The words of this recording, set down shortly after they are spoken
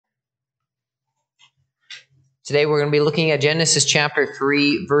Today we're going to be looking at Genesis chapter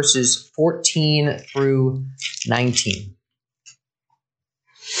 3, verses 14 through 19.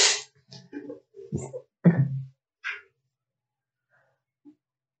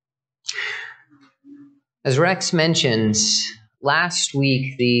 As Rex mentions, last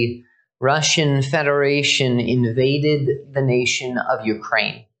week the Russian Federation invaded the nation of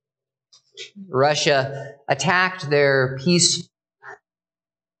Ukraine. Russia attacked their peaceful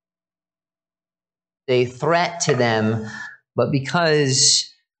threat to them, but because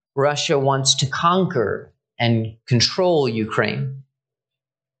Russia wants to conquer and control Ukraine.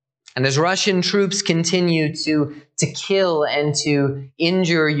 And as Russian troops continue to kill and to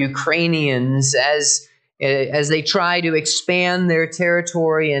injure Ukrainians, as they try to expand their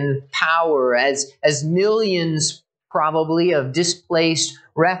territory and power, as millions probably of displaced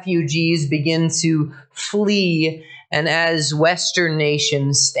refugees begin to flee, and as Western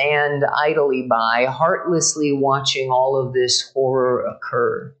nations stand idly by, heartlessly watching all of this horror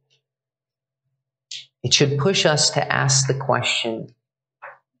occur, it should push us to ask the question,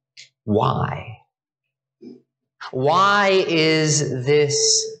 why? Why is this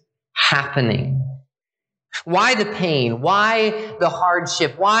happening? Why the pain? Why the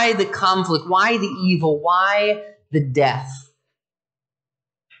hardship? Why the conflict? Why the evil? Why the death?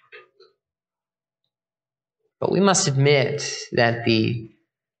 But we must admit that the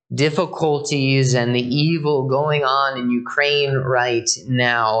difficulties and the evil going on in Ukraine right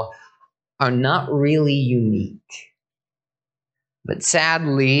now are not really unique. But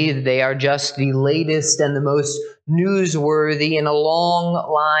sadly, they are just the latest and the most newsworthy in a long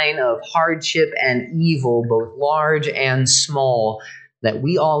line of hardship and evil, both large and small, that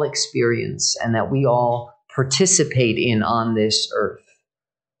we all experience and that we all participate in on this earth.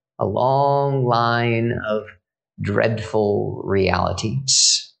 A long line of dreadful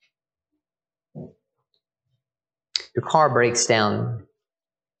realities. Your car breaks down,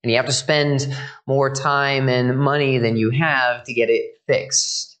 and you have to spend more time and money than you have to get it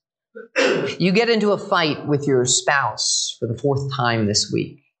fixed. You get into a fight with your spouse for the fourth time this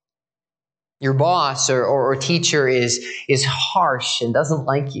week. Your boss or teacher is harsh and doesn't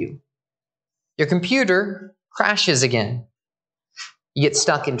like you. Your computer crashes again. You get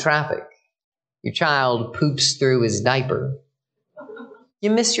stuck in traffic. Your child poops through his diaper.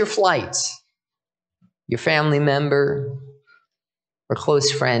 You miss your flight. Your family member or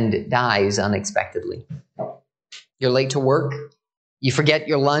close friend dies unexpectedly. You're late to work. You forget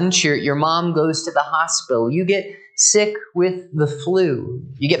your lunch. Your mom goes to the hospital. You get sick with the flu.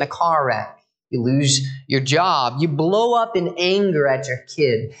 You get in a car wreck. You lose your job. You blow up in anger at your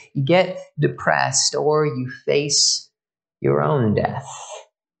kid. You get depressed, or you face your own death.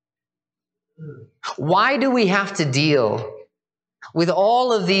 Why do we have to deal with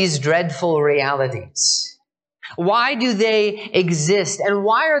all of these dreadful realities? Why do they exist? And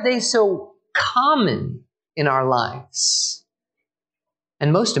why are they so common in our lives?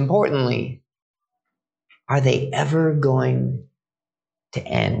 And most importantly, are they ever going to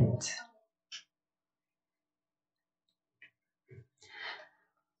end?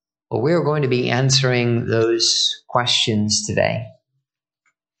 Well, we're going to be answering those questions today.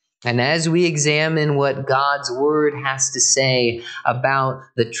 And as we examine what God's Word has to say about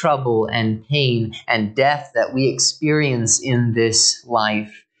the trouble and pain and death that we experience in this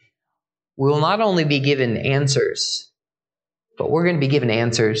life, we'll not only be given answers, but we're going to be given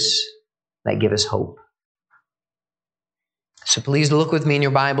answers that give us hope. So please look with me in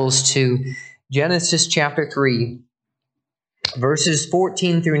your Bibles to Genesis chapter 3, verses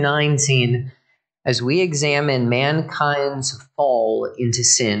 14 through 19, as we examine mankind's fall into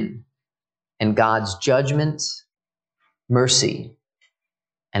sin and God's judgment, mercy,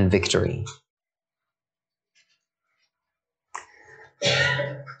 and victory.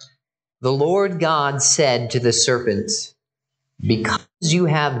 The Lord God said to the serpent, "Because you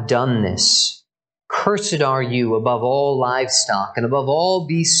have done this, cursed are you above all livestock and above all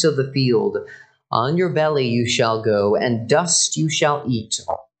beasts of the field. On your belly you shall go, and dust you shall eat.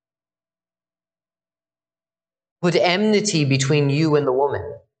 Put enmity between you and the woman,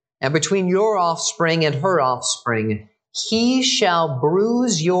 and between your offspring and her offspring. He shall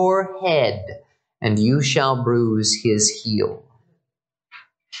bruise your head, and you shall bruise his heel."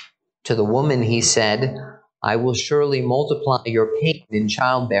 To the woman he said, "I will surely multiply your pain in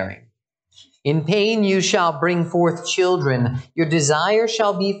childbearing. In pain you shall bring forth children. Your desire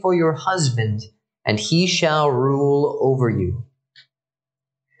shall be for your husband, and he shall rule over you."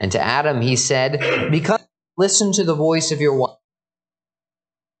 And to Adam he said, "Because listen to the voice of your wife,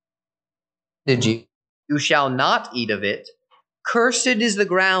 you shall not eat of it. Cursed is the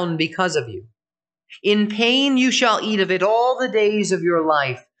ground because of you. In pain you shall eat of it all the days of your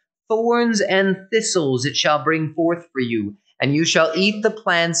life. Thorns and thistles it shall bring forth for you, and you shall eat the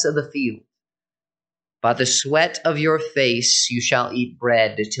plants of the field. By the sweat of your face you shall eat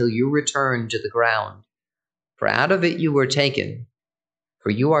bread till you return to the ground. For out of it you were taken,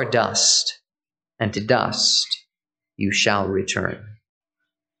 for you are dust, and to dust you shall return.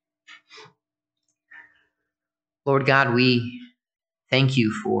 Lord God, we thank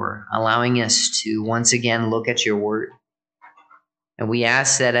you for allowing us to once again look at your word. And we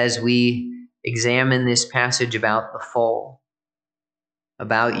ask that as we examine this passage about the fall,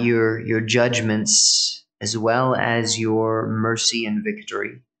 about your judgments, as well as your mercy and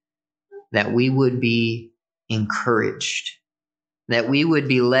victory, that we would be encouraged, that we would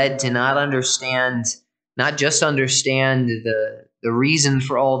be led to not just understand the reason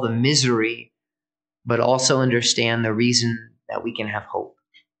for all the misery, but also understand the reason that we can have hope.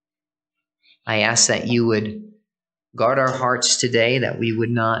 I ask that you would guard our hearts today, that we would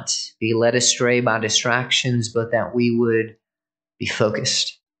not be led astray by distractions, but that we would be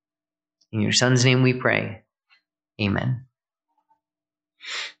focused. In your Son's name we pray. Amen.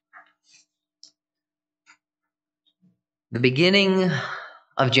 The beginning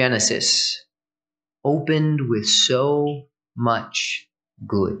of Genesis opened with so much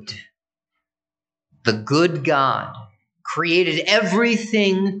good. The good God created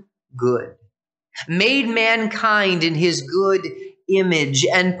everything good, made mankind in his good image,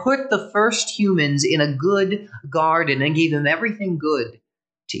 and put the first humans in a good garden and gave them everything good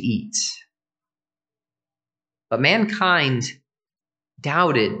to eat. But mankind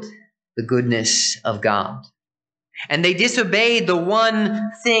doubted the goodness of God, and they disobeyed the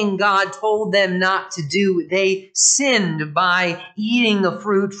one thing God told them not to do. They sinned by eating the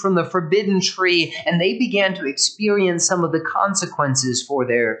fruit from the forbidden tree, and they began to experience some of the consequences for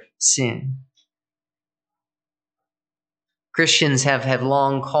their sin. Christians have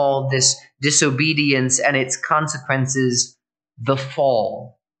long called this disobedience and its consequences the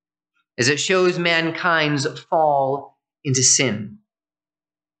fall, as it shows mankind's fall into sin.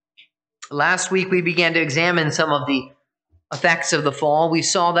 Last week, we began to examine some of the effects of the fall. We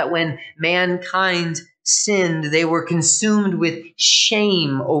saw that when mankind sinned, they were consumed with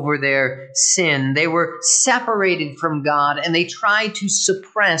shame over their sin. They were separated from God, and they tried to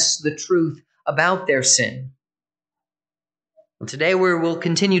suppress the truth about their sin. Well, today, we'll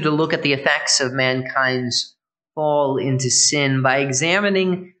continue to look at the effects of mankind's fall into sin by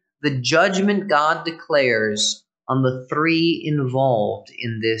examining the judgment God declares on the three involved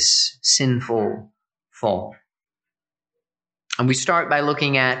in this sinful fall. And we start by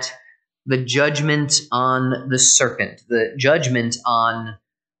looking at the judgment on the serpent. The judgment on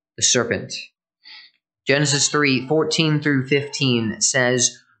the serpent. Genesis 3:14 through 15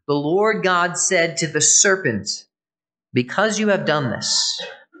 says, "The Lord God said to the serpent, 'Because you have done this,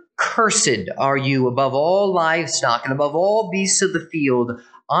 cursed are you above all livestock and above all beasts of the field.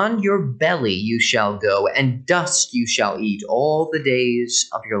 On your belly you shall go, and dust you shall eat all the days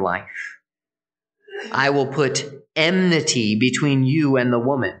of your life. I will put enmity between you and the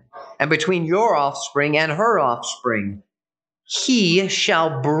woman, and between your offspring and her offspring. He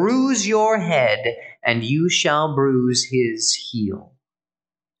shall bruise your head, and you shall bruise his heel.'"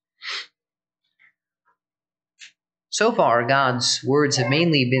 So far, God's words have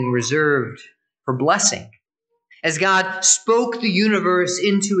mainly been reserved for blessing, as God spoke the universe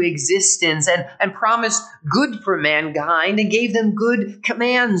into existence and promised good for mankind and gave them good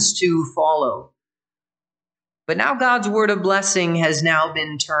commands to follow. But now God's word of blessing has now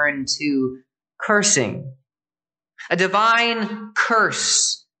been turned to cursing. A divine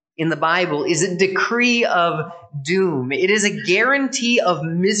curse in the Bible is a decree of doom. It is a guarantee of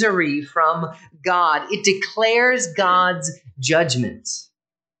misery from God. It declares God's judgment.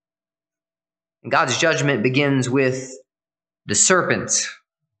 And God's judgment begins with the serpent.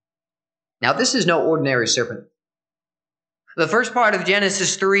 Now, this is no ordinary serpent. The first part of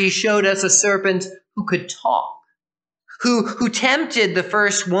Genesis 3 showed us a serpent who could talk, who tempted the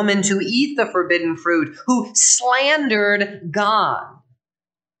first woman to eat the forbidden fruit, who slandered God.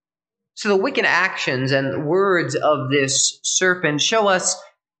 So the wicked actions and words of this serpent show us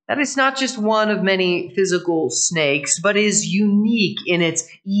that it's not just one of many physical snakes, but is unique in its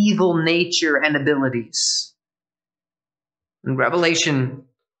evil nature and abilities. In Revelation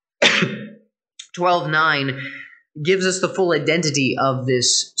 12:9 gives us the full identity of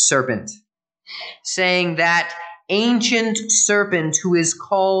this serpent, saying that ancient serpent who is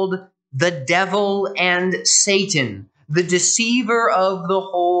called the devil and Satan, the deceiver of the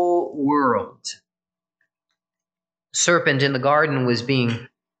whole world. Serpent in the garden was being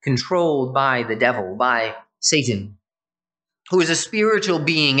controlled by the devil, by Satan, who is a spiritual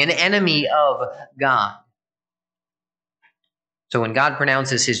being, an enemy of God. So when God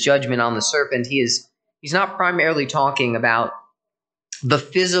pronounces his judgment on the serpent, he's not primarily talking about the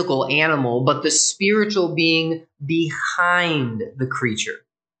physical animal, but the spiritual being behind the creature.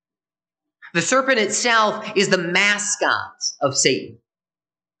 The serpent itself is the mascot of Satan.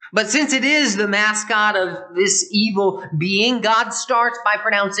 But since it is the mascot of this evil being, God starts by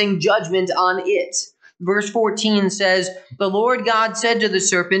pronouncing judgment on it. Verse 14 says, "The Lord God said to the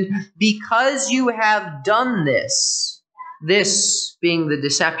serpent, because you have done this," this being the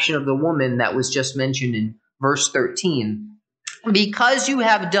deception of the woman that was just mentioned in verse 13, "because you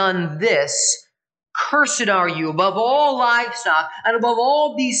have done this, cursed are you above all livestock and above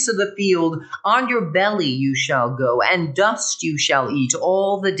all beasts of the field. On your belly you shall go, and dust you shall eat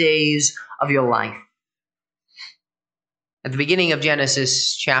all the days of your life." At the beginning of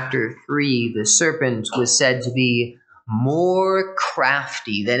Genesis chapter 3, the serpent was said to be more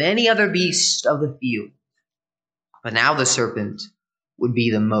crafty than any other beast of the field. But now the serpent would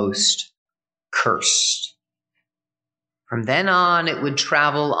be the most cursed. From then on, it would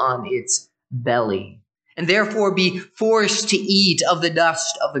travel on its belly, and therefore be forced to eat of the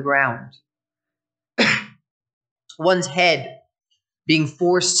dust of the ground. One's head being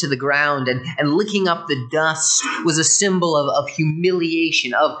forced to the ground and licking up the dust was a symbol of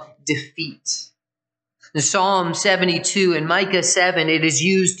humiliation, of defeat. In Psalm 72 and Micah 7, it is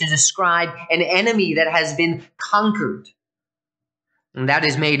used to describe an enemy that has been conquered. And that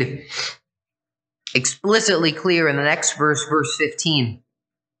is made explicitly clear in the next verse, verse 15.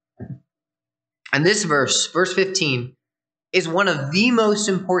 And this verse, verse 15, is one of the most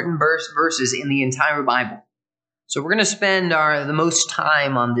important verses in the entire Bible. So we're going to spend the most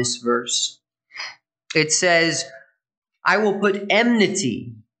time on this verse. It says, "I will put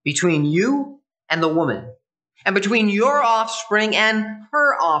enmity between you and the woman, and between your offspring and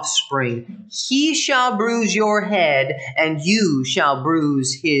her offspring. He shall bruise your head, and you shall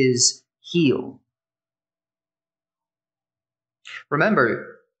bruise his heel."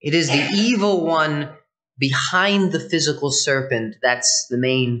 Remember, it is the evil one behind the physical serpent that's the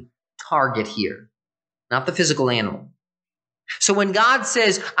main target here, not the physical animal. So when God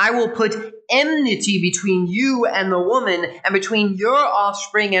says, "I will put enmity between you and the woman, and between your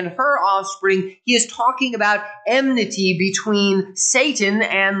offspring and her offspring," he is talking about enmity between Satan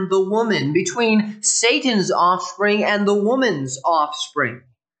and the woman, between Satan's offspring and the woman's offspring.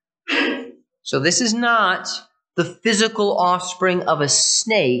 So this is not the physical offspring of a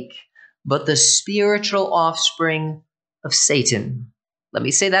snake, but the spiritual offspring of Satan. Let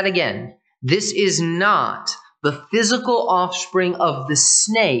me say that again. This is not the physical offspring of the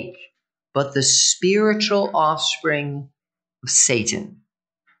snake, but the spiritual offspring of Satan.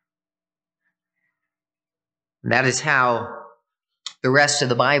 And that is how the rest of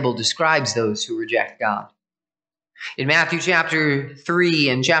the Bible describes those who reject God. In Matthew chapter 3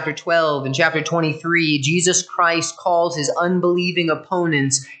 and chapter 12 and chapter 23, Jesus Christ calls his unbelieving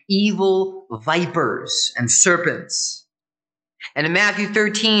opponents evil vipers and serpents. And in Matthew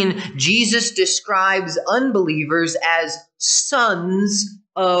 13, Jesus describes unbelievers as sons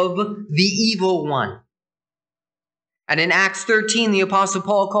of the evil one. And in Acts 13, the Apostle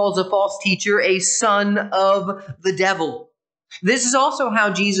Paul calls a false teacher a son of the devil. This is also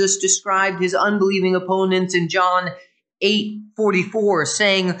how Jesus described his unbelieving opponents in John 8:44,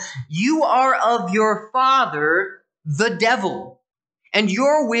 saying, "You are of your father, the devil, and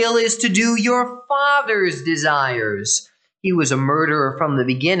your will is to do your father's desires. He was a murderer from the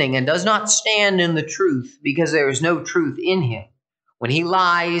beginning and does not stand in the truth, because there is no truth in him. When he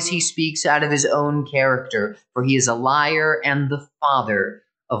lies, he speaks out of his own character, for he is a liar and the father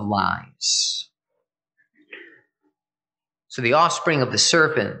of lies." So the offspring of the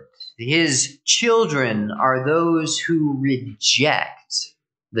serpent, his children, are those who reject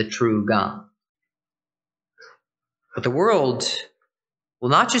the true God. But the world will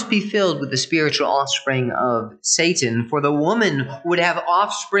not just be filled with the spiritual offspring of Satan, for the woman would have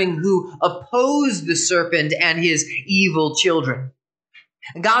offspring who oppose the serpent and his evil children.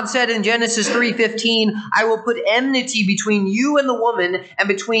 God said in Genesis 3:15, "I will put enmity between you and the woman, and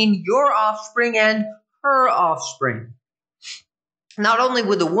between your offspring and her offspring." Not only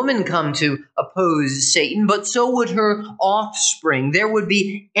would the woman come to oppose Satan, but so would her offspring. There would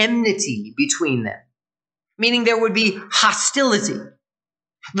be enmity between them, meaning there would be hostility.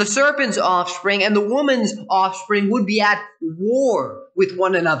 The serpent's offspring and the woman's offspring would be at war with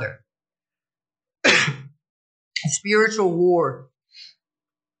one another. A spiritual war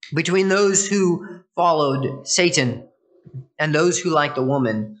between those who followed Satan And those who, like the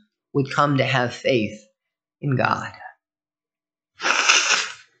woman, would come to have faith in God.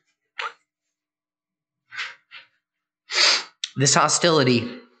 This hostility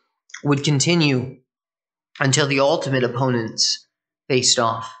would continue until the ultimate opponents faced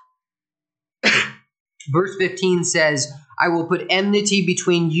off. Verse 15 says, I will put enmity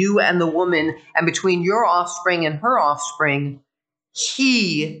between you and the woman, and between your offspring and her offspring.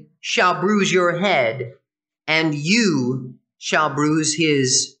 He shall bruise your head, and you shall bruise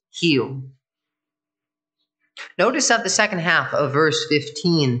his heel. Notice that the second half of verse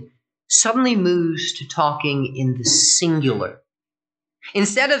 15 suddenly moves to talking in the singular.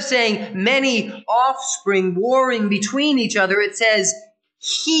 Instead of saying many offspring warring between each other, it says,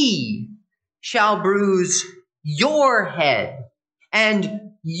 he shall bruise your head,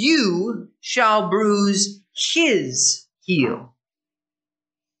 and you shall bruise his heel.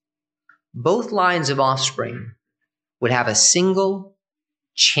 Both lines of offspring would have a single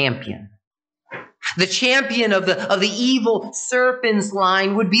champion. The champion of the evil serpent's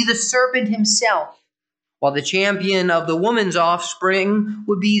line would be the serpent himself, while the champion of the woman's offspring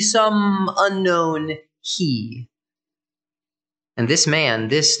would be some unknown he. And this man,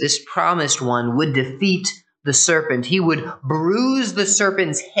 this promised one, would defeat the serpent. He would bruise the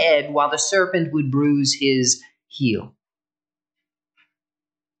serpent's head, while the serpent would bruise his heel.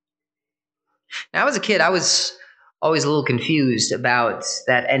 Now, as a kid, I was always a little confused about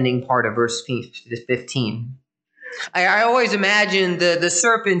that ending part of verse 15. I always imagined the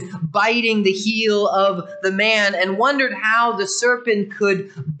serpent biting the heel of the man and wondered how the serpent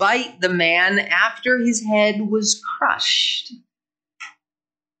could bite the man after his head was crushed.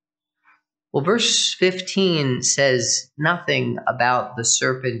 Well, verse 15 says nothing about the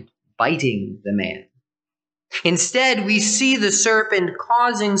serpent biting the man. Instead, we see the serpent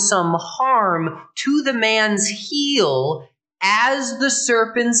causing some harm to the man's heel as the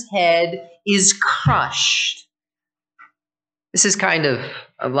serpent's head is crushed. This is kind of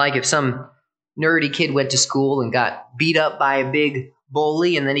like if some nerdy kid went to school and got beat up by a big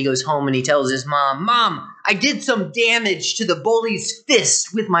bully, and then he goes home and he tells his mom, Mom, I did some damage to the bully's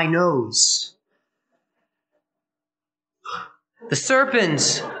fist with my nose. The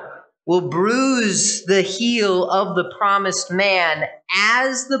serpent will bruise the heel of the promised man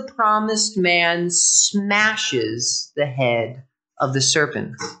as the promised man smashes the head of the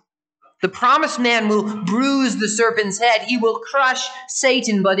serpent. The promised man will bruise the serpent's head. He will crush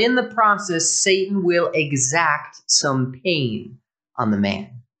Satan, but in the process, Satan will exact some pain on the man.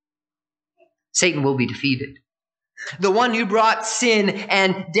 Satan will be defeated. The one who brought sin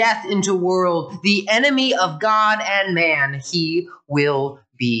and death into the world, the enemy of God and man, he will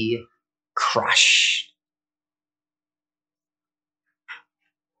be crushed.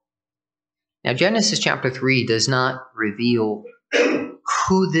 Now, Genesis chapter 3 does not reveal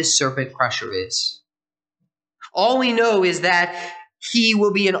who this serpent crusher is. All we know is that he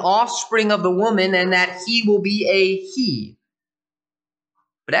will be an offspring of the woman and that he will be a he.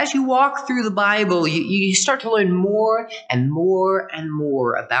 But as you walk through the Bible, you start to learn more and more and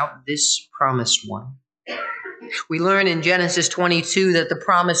more about this promised one. We learn in Genesis 22 that the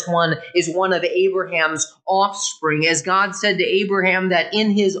promised one is one of Abraham's offspring, as God said to Abraham that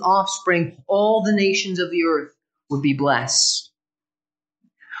in his offspring all the nations of the earth would be blessed.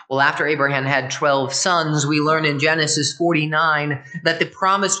 Well, after Abraham had 12 sons, we learn in Genesis 49 that the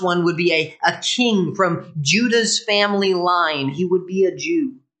promised one would be a king from Judah's family line. He would be a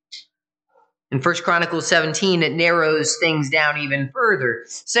Jew. In 1 Chronicles 17, it narrows things down even further,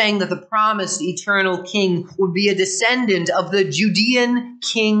 saying that the promised eternal king would be a descendant of the Judean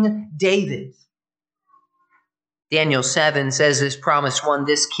king David. Daniel 7 says this promised one,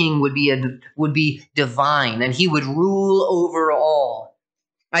 this king would be divine, and he would rule over all.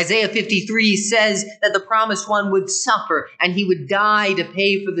 Isaiah 53 says that the promised one would suffer, and he would die to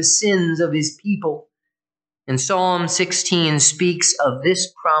pay for the sins of his people. And Psalm 16 speaks of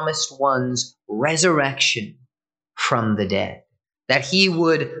this promised one's resurrection from the dead, that he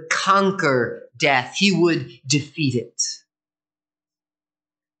would conquer death, he would defeat it.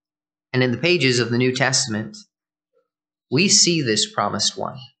 And in the pages of the New Testament, we see this promised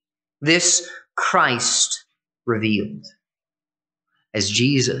one, this Christ revealed as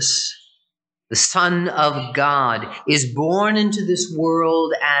Jesus, the Son of God, is born into this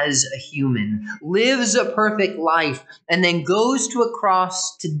world as a human, lives a perfect life, and then goes to a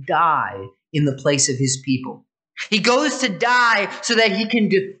cross to die in the place of his people. He goes to die so that he can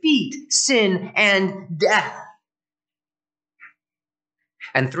defeat sin and death.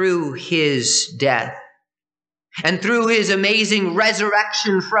 And through his death, And through his amazing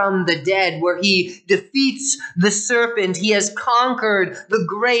resurrection from the dead, where he defeats the serpent, he has conquered the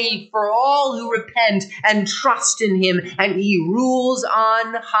grave for all who repent and trust in him, and he rules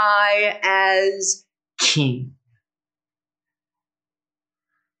on high as king.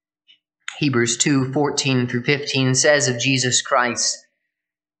 Hebrews 2:14-15 says of Jesus Christ,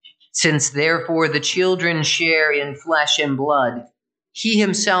 "Since therefore the children share in flesh and blood, he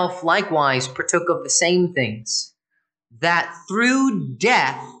himself likewise partook of the same things, that through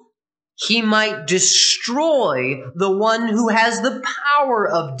death he might destroy the one who has the power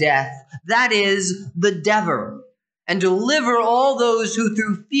of death, that is, the devil, and deliver all those who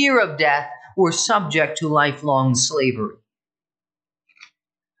through fear of death were subject to lifelong slavery."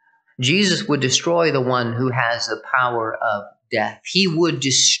 Jesus would destroy the one who has the power of death. He would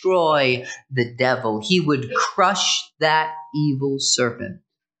destroy the devil. He would crush that evil serpent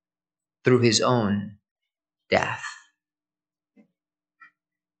through his own death.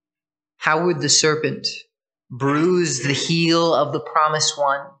 How would the serpent bruise the heel of the promised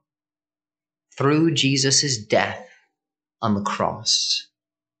one? Through Jesus' death on the cross.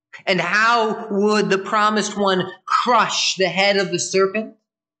 And how would the promised one crush the head of the serpent?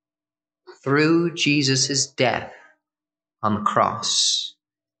 Through Jesus' death on the cross.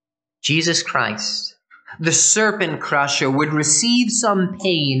 Jesus Christ, the serpent crusher, would receive some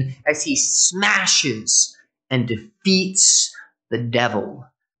pain as he smashes and defeats the devil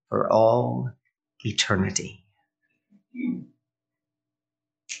for all eternity.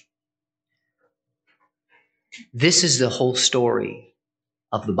 This is the whole story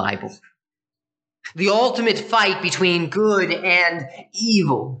of the Bible. The ultimate fight between good and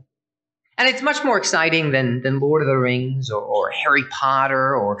evil. And it's much more exciting than Lord of the Rings or Harry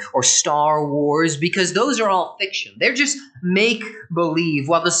Potter or Star Wars, because those are all fiction. They're just make-believe,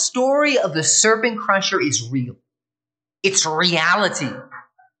 while the story of the serpent crusher is real. It's reality.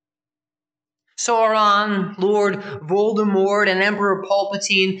 Sauron, Lord Voldemort, and Emperor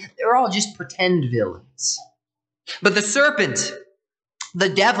Palpatine, they're all just pretend villains. But the serpent, the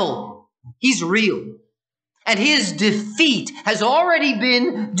devil, he's real. And his defeat has already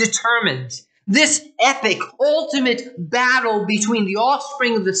been determined. This epic, ultimate battle between the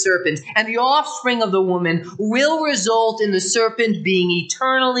offspring of the serpent and the offspring of the woman will result in the serpent being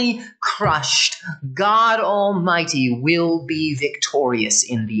eternally crushed. God Almighty will be victorious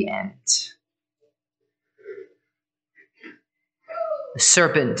in the end. The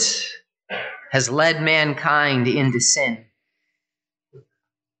serpent has led mankind into sin,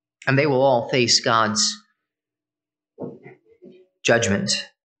 and they will all face God's judgment.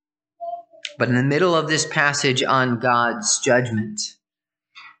 But in the middle of this passage on God's judgment,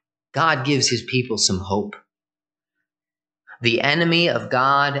 God gives his people some hope. The enemy of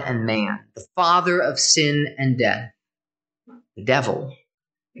God and man, the father of sin and death, the devil,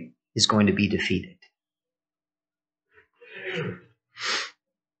 is going to be defeated.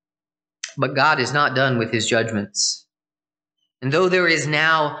 But God is not done with his judgments. And though there is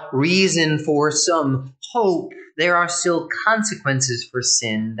now reason for some hope, there are still consequences for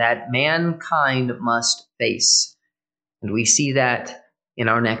sin that mankind must face. And we see that in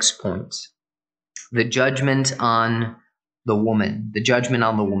our next point. The judgment on the woman. The judgment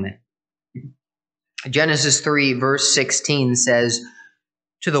on the woman. Genesis 3 verse 16 says,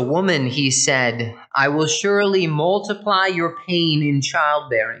 "To the woman he said, I will surely multiply your pain in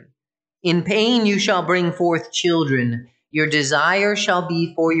childbearing. In pain you shall bring forth children. Your desire shall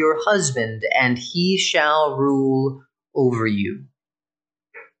be for your husband, and he shall rule over you."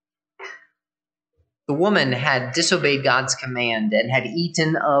 The woman had disobeyed God's command and had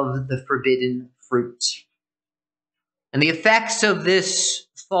eaten of the forbidden fruit. And the effects of this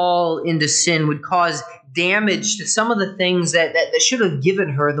fall into sin would cause damage to some of the things that should have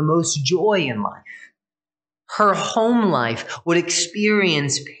given her the most joy in life. Her home life would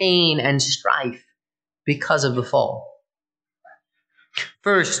experience pain and strife because of the fall.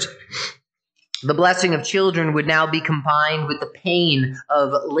 First, the blessing of children would now be combined with the pain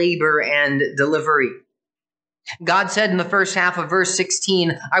of labor and delivery. God said in the first half of verse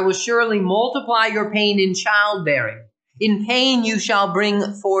 16, "I will surely multiply your pain in childbearing. In pain you shall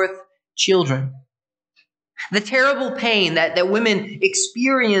bring forth children." The terrible pain that women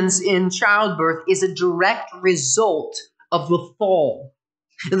experience in childbirth is a direct result of the fall.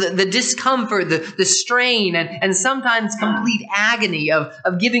 The discomfort, the strain, and sometimes complete agony of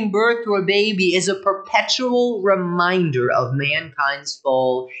giving birth to a baby is a perpetual reminder of mankind's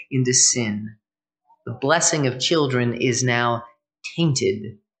fall into sin. The blessing of children is now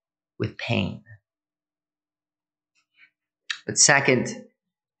tainted with pain. But second,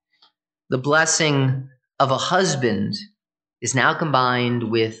 the blessing of a husband is now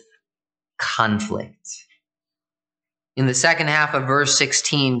combined with conflict. In the second half of verse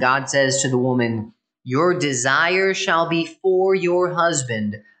 16, God says to the woman, "Your desire shall be for your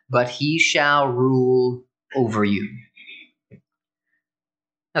husband, but he shall rule over you."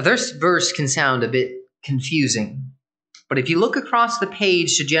 Now, this verse can sound a bit confusing, but if you look across the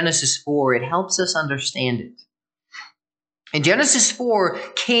page to Genesis 4, it helps us understand it. In Genesis 4,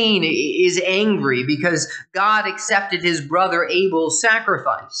 Cain is angry because God accepted his brother Abel's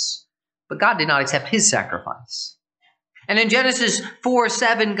sacrifice, but God did not accept his sacrifice. And in Genesis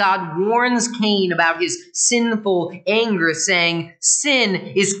 4:7, God warns Cain about his sinful anger, saying, "Sin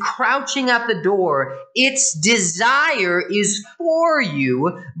is crouching at the door. Its desire is for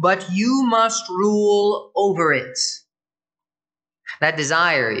you, but you must rule over it." That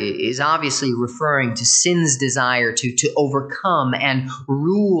desire is obviously referring to sin's desire to overcome and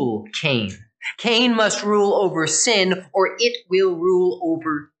rule Cain. Cain must rule over sin, or it will rule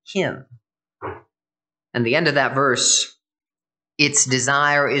over him. And the end of that verse, "Its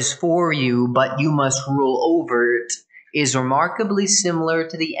desire is for you, but you must rule over it," is remarkably similar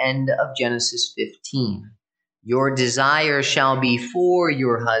to the end of Genesis 15. "Your desire shall be for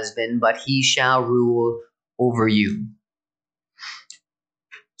your husband, but he shall rule over you."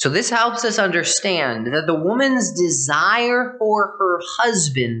 So this helps us understand that the woman's desire for her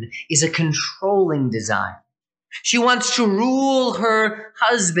husband is a controlling desire. She wants to rule her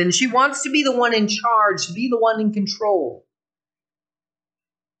husband. She wants to be the one in charge, to be the one in control.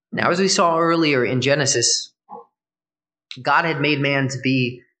 Now, as we saw earlier in Genesis, God had made man to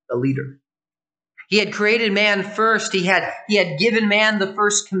be the leader. He had created man first. He had given man the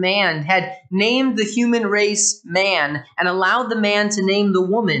first command, had named the human race man, and allowed the man to name the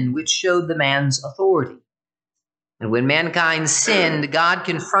woman, which showed the man's authority. And when mankind sinned, God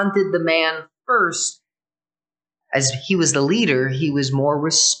confronted the man first. As he was the leader, he was more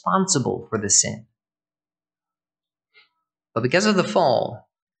responsible for the sin. But because of the fall,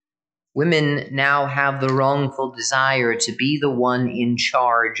 women now have the wrongful desire to be the one in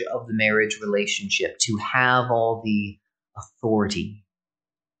charge of the marriage relationship, to have all the authority.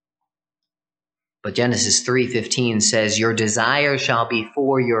 But Genesis 3:15 says, "Your desire shall be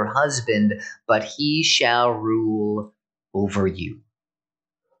for your husband, but he shall rule over you."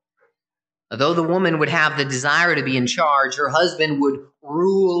 Although the woman would have the desire to be in charge, her husband would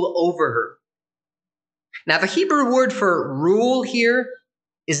rule over her. Now, the Hebrew word for rule here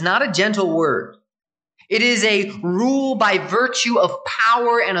is not a gentle word. It is a rule by virtue of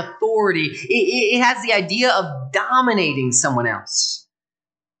power and authority. It has the idea of dominating someone else.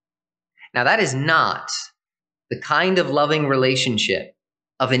 Now, that is not the kind of loving relationship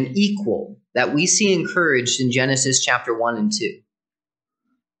of an equal that we see encouraged in Genesis chapter 1 and 2.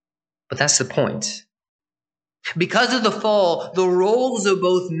 But that's the point. Because of the fall, the roles of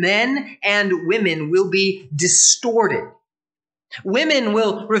both men and women will be distorted. Women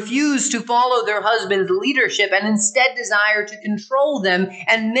will refuse to follow their husband's leadership and instead desire to control them,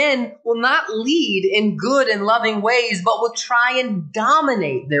 and men will not lead in good and loving ways, but will try and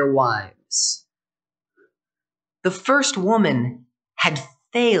dominate their wives. The first woman had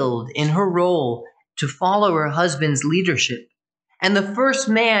failed in her role to follow her husband's leadership, and the first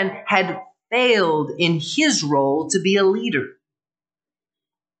man had failed in his role to be a leader.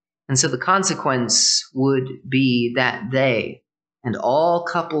 And so the consequence would be that they, and all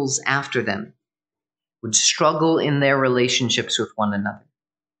couples after them, would struggle in their relationships with one another.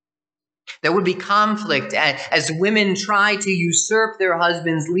 There would be conflict as women try to usurp their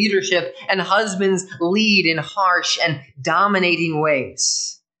husband's leadership and husbands lead in harsh and dominating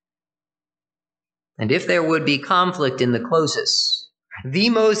ways. And if there would be conflict in the closest, the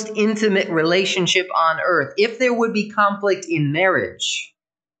most intimate relationship on earth, if there would be conflict in marriage,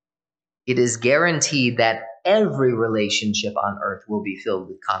 it is guaranteed that every relationship on earth will be filled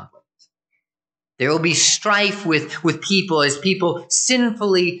with conflict. There will be strife with people as people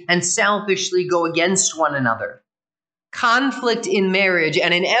sinfully and selfishly go against one another. Conflict in marriage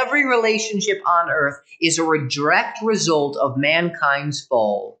and in every relationship on earth is a direct result of mankind's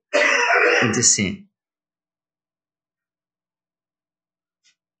fall into sin.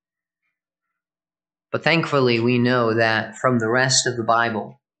 But thankfully, we know that from the rest of the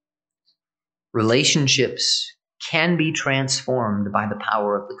Bible, relationships can be transformed by the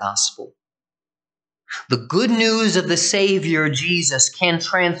power of the gospel. The good news of the Savior, Jesus, can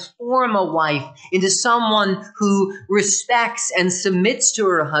transform a wife into someone who respects and submits to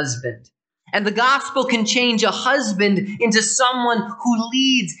her husband. And the gospel can change a husband into someone who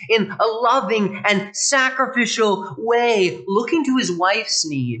leads in a loving and sacrificial way, looking to his wife's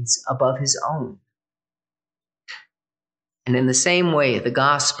needs above his own. And in the same way, the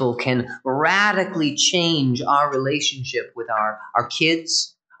gospel can radically change our relationship with our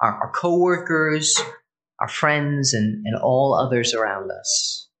kids, our coworkers, our friends, and all others around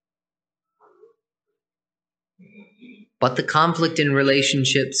us. But the conflict in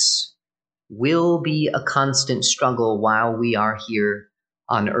relationships will be a constant struggle while we are here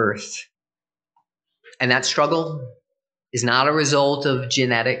on earth. And that struggle is not a result of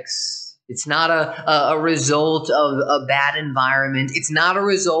genetics. It's not a result of a bad environment. It's not a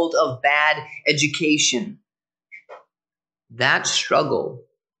result of bad education. That struggle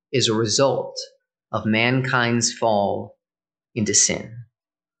is a result of mankind's fall into sin.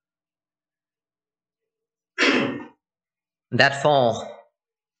 That fall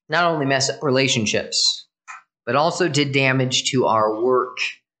not only messed up relationships, but also did damage to our work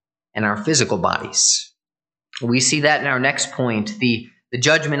and our physical bodies. We see that in our next point, the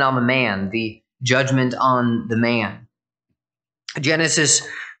judgment on the man, the judgment on the man. Genesis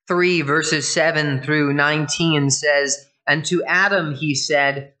 3, verses 7 through 19 says, "And to Adam he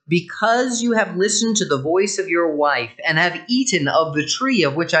said, 'Because you have listened to the voice of your wife and have eaten of the tree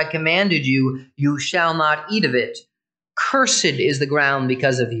of which I commanded you, you shall not eat of it. Cursed is the ground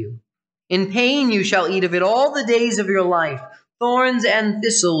because of you. In pain you shall eat of it all the days of your life. Thorns and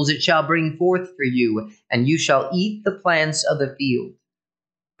thistles it shall bring forth for you, and you shall eat the plants of the field.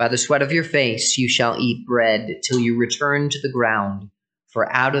 By the sweat of your face you shall eat bread till you return to the ground,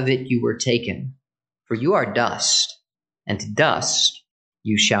 for out of it you were taken. For you are dust, and to dust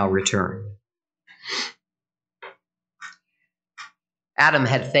you shall return.'" Adam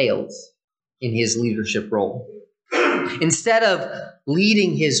had failed in his leadership role. Instead of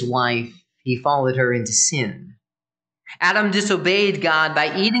leading his wife, he followed her into sin. Adam disobeyed God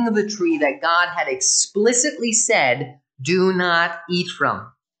by eating of the tree that God had explicitly said, "Do not eat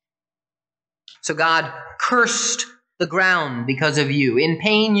from." So God cursed the ground because of you. "In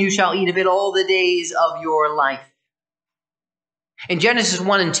pain you shall eat of it all the days of your life." In Genesis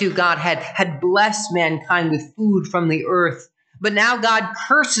 1 and 2, God had blessed mankind with food from the earth. But now God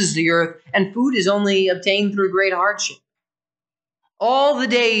curses the earth, and food is only obtained through great hardship. All the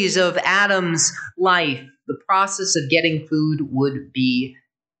days of Adam's life, the process of getting food would be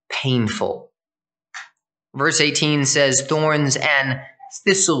painful. Verse 18 says, "Thorns and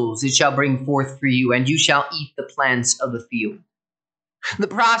thistles it shall bring forth for you, and you shall eat the plants of the field." The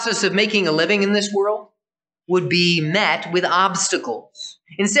process of making a living in this world would be met with obstacles.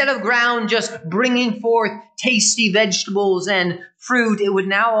 Instead of ground just bringing forth tasty vegetables and fruit, it would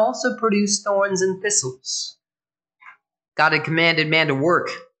now also produce thorns and thistles. God had commanded man to work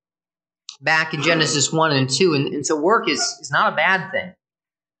back in Genesis 1 and 2, and so work is not a bad thing.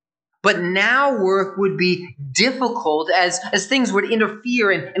 But now work would be difficult as things would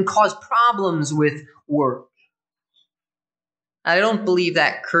interfere and cause problems with work. I don't believe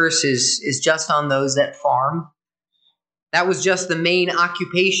that curse is just on those that farm. That was just the main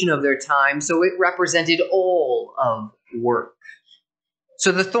occupation of their time, so it represented all of work.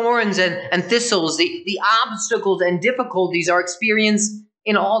 So the thorns and thistles, the obstacles and difficulties are experienced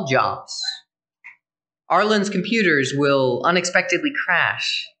in all jobs. Arlen's computers will unexpectedly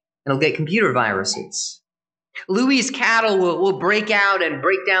crash, and he'll get computer viruses. Louis's cattle will break out and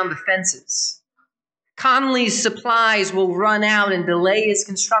break down the fences. Conley's supplies will run out and delay his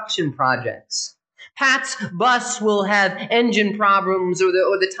construction projects. Pat's bus will have engine problems, or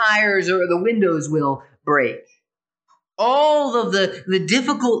the tires or the windows will break. All of the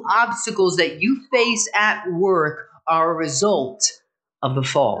difficult obstacles that you face at work are a result of the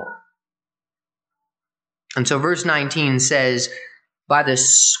fall. And so verse 19 says, "By the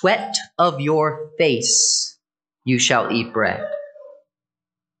sweat of your face you shall eat bread."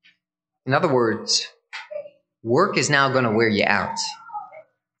 In other words, work is now going to wear you out.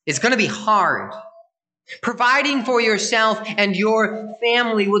 It's going to be hard. Providing for yourself and your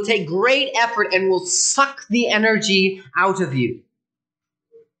family will take great effort and will suck the energy out of you.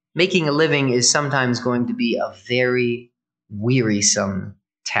 Making a living is sometimes going to be a very wearisome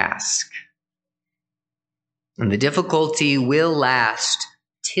task. And the difficulty will last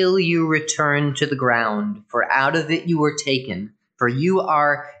till you return to the ground, for out of it you were taken, for you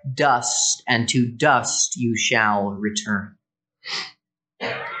are dust, and to dust you shall return.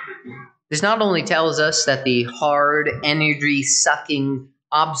 This not only tells us that the hard, energy-sucking,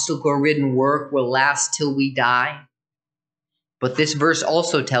 obstacle-ridden work will last till we die, but this verse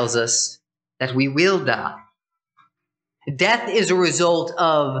also tells us that we will die. Death is a result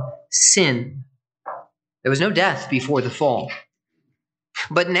of sin. There was no death before the fall.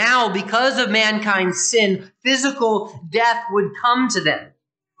 But now, because of mankind's sin, physical death would come to them.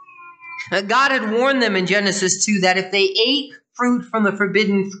 God had warned them in Genesis 2 that if they ate fruit from the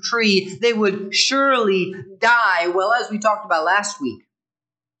forbidden tree, they would surely die. Well, as we talked about last week,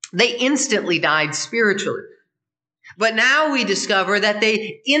 they instantly died spiritually. But now we discover that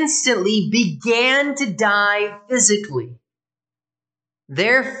they instantly began to die physically.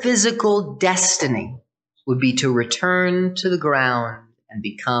 Their physical destiny would be to return to the ground and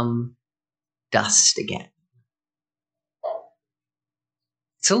become dust again.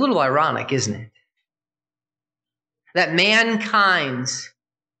 It's a little ironic, isn't it? That mankind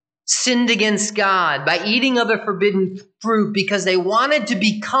sinned against God by eating of the forbidden fruit because they wanted to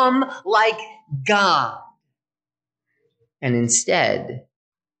become like God. And instead,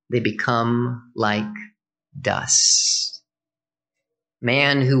 they become like dust.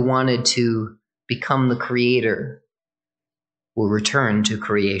 Man who wanted to become the creator will return to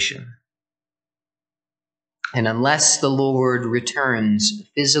creation. And unless the Lord returns,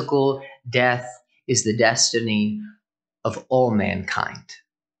 physical death is the destiny of all mankind.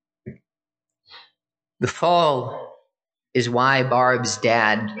 The fall is why Barb's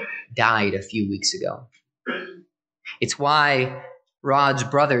dad died a few weeks ago. It's why Rod's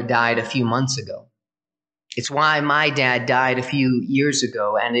brother died a few months ago. It's why my dad died a few years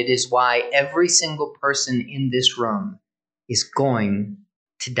ago, and it is why every single person in this room is going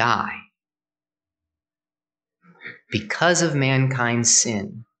to die. Because of mankind's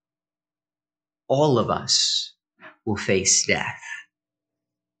sin, all of us will face death.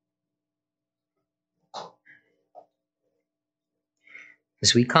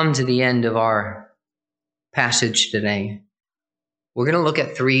 As we come to the end of our passage today, we're going to look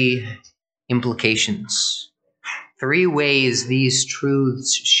at three implications, three ways these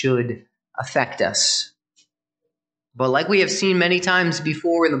truths should affect us. But like we have seen many times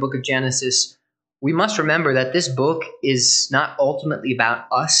before in the book of Genesis, we must remember that this book is not ultimately about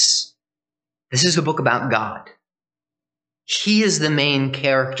us. This is a book about God. He is the main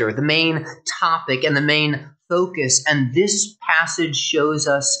character, the main topic, and the main focus. And this passage shows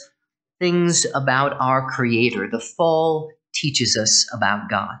us things about our Creator. The fall teaches us about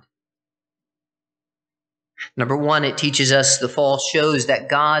God. Number one, it teaches us the fall shows that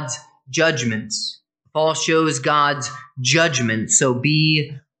God's judgments. The fall shows God's judgment, so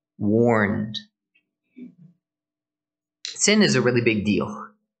be warned. Sin is a really big deal.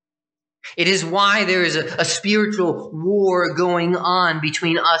 It is why there is a spiritual war going on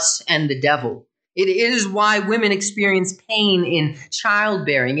between us and the devil. It is why women experience pain in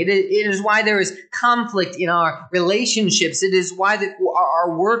childbearing. It is why there is conflict in our relationships. It is why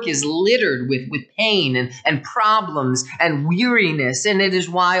our work is littered with pain and problems and weariness. And it is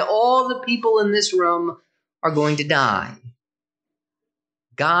why all the people in this room are going to die.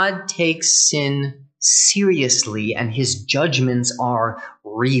 God takes sin seriously, and his judgments are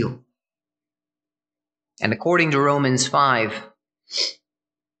real. And according to Romans 5,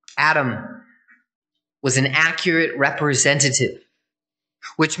 Adam was an accurate representative,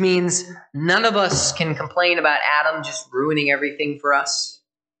 which means none of us can complain about Adam just ruining everything for us.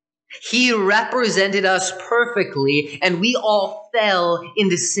 He represented us perfectly, and we all fell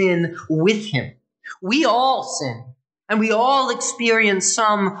into sin with him. We all sin, and we all experience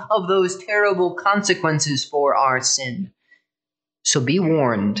some of those terrible consequences for our sin. So be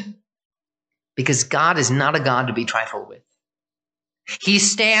warned, because God is not a God to be trifled with. He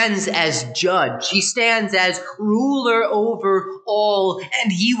stands as judge. He stands as ruler over all,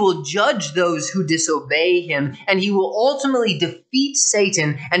 and he will judge those who disobey him, and he will ultimately defeat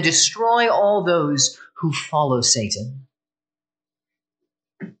Satan and destroy all those who follow Satan.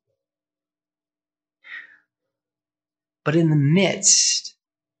 But in the midst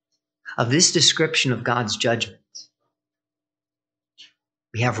of this description of God's judgment,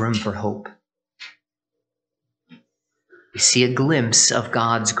 we have room for hope. We see a glimpse of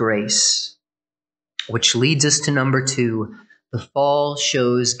God's grace, which leads us to number 2. The fall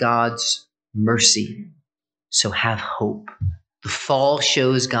shows God's mercy, so have hope. The fall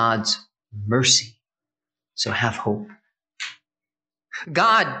shows God's mercy, so have hope.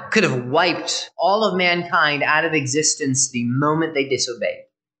 God could have wiped all of mankind out of existence the moment they disobeyed,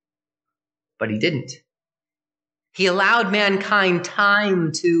 but he didn't. He allowed mankind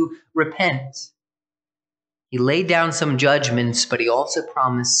time to repent. He laid down some judgments, but he also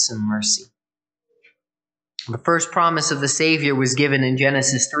promised some mercy. The first promise of the Savior was given in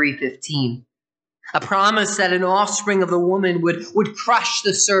Genesis 3:15. A promise that an offspring of the woman would crush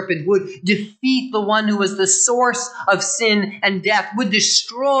the serpent, would defeat the one who was the source of sin and death, would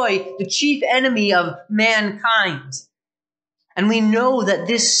destroy the chief enemy of mankind. And we know that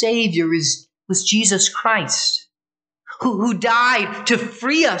this Savior was Jesus Christ, who died to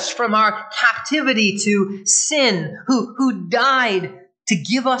free us from our captivity to sin, who died to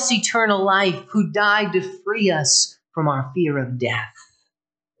give us eternal life, who died to free us from our fear of death.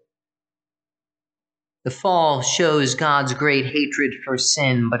 The fall shows God's great hatred for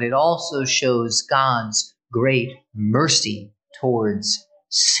sin, but it also shows God's great mercy towards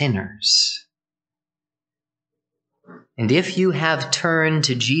sinners. And if you have turned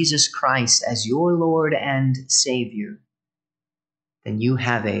to Jesus Christ as your Lord and Savior, then you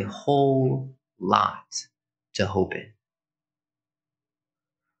have a whole lot to hope in.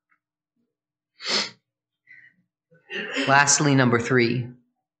 Lastly, number 3,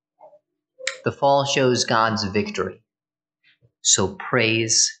 the fall shows God's victory. So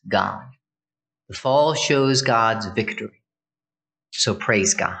praise God. The fall shows God's victory. So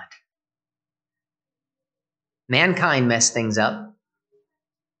praise God. Mankind messed things up.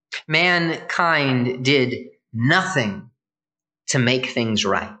 Mankind did nothing to make things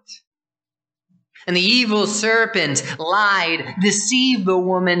right. And the evil serpent lied, deceived the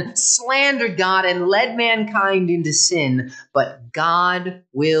woman, slandered God, and led mankind into sin. But God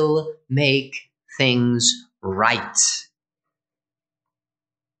will make things right.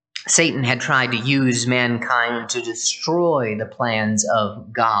 Satan had tried to use mankind to destroy the plans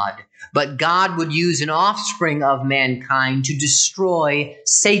of God, but God would use an offspring of mankind to destroy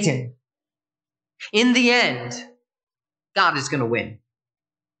Satan. In the end, God is going to win.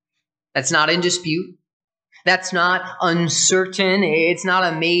 That's not in dispute. That's not uncertain. It's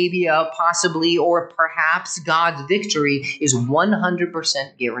not a maybe, a possibly, or perhaps. God's victory is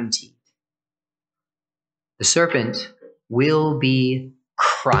 100% guaranteed. The serpent will be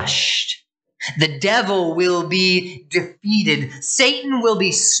crushed. The devil will be defeated. Satan will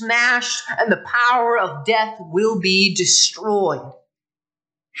be smashed, and the power of death will be destroyed.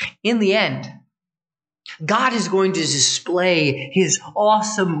 In the end, God is going to display his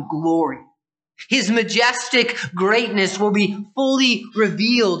awesome glory. His majestic greatness will be fully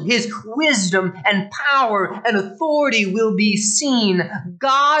revealed. His wisdom and power and authority will be seen.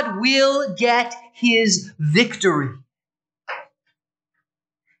 God will get his victory.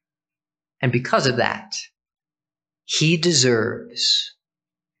 And because of that, he deserves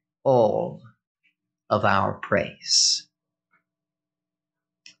all of our praise.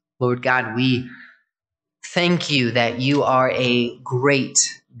 Lord God, we thank you that you are a great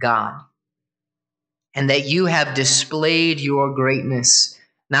God and that you have displayed your greatness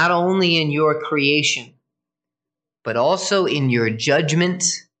not only in your creation, but also in your judgment,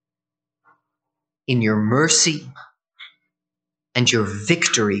 in your mercy, and your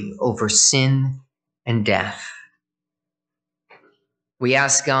victory over sin and death. We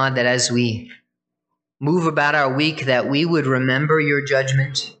ask, God, that as we move about our week, that we would remember your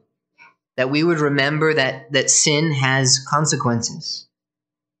judgment, that we would remember that sin has consequences,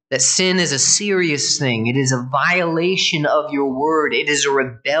 that sin is a serious thing. It is a violation of your word. It is a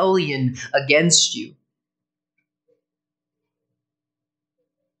rebellion against you.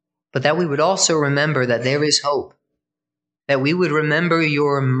 But that we would also remember that there is hope, that we would remember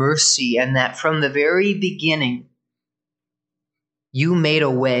your mercy, and that from the very beginning, you made a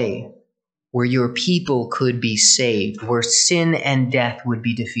way where your people could be saved, where sin and death would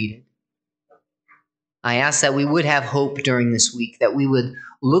be defeated. I ask that we would have hope during this week, that we would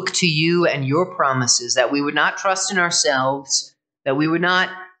look to you and your promises, that we would not trust in ourselves, that we would not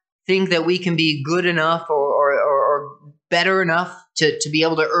think that we can be good enough or better enough to be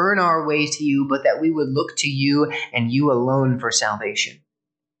able to earn our way to you, but that we would look to you and you alone for salvation.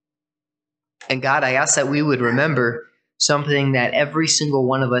 And God, I ask that we would remember something that every single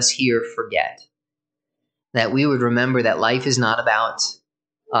one of us here forget, that we would remember that life is not about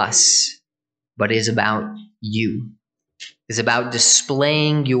us, but is about you, is about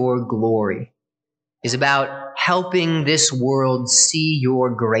displaying your glory, is about helping this world see your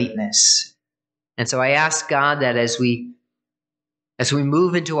greatness. And so I ask, God, that as we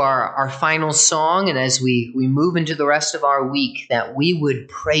move into our final song and as we move into the rest of our week, that we would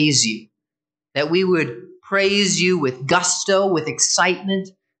praise you, that we would praise you with gusto, with excitement,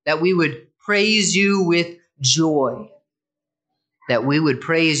 that we would praise you with joy, that we would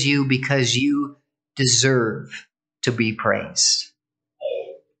praise you because you deserve to be praised.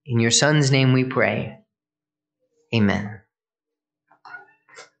 In your Son's name we pray. Amen.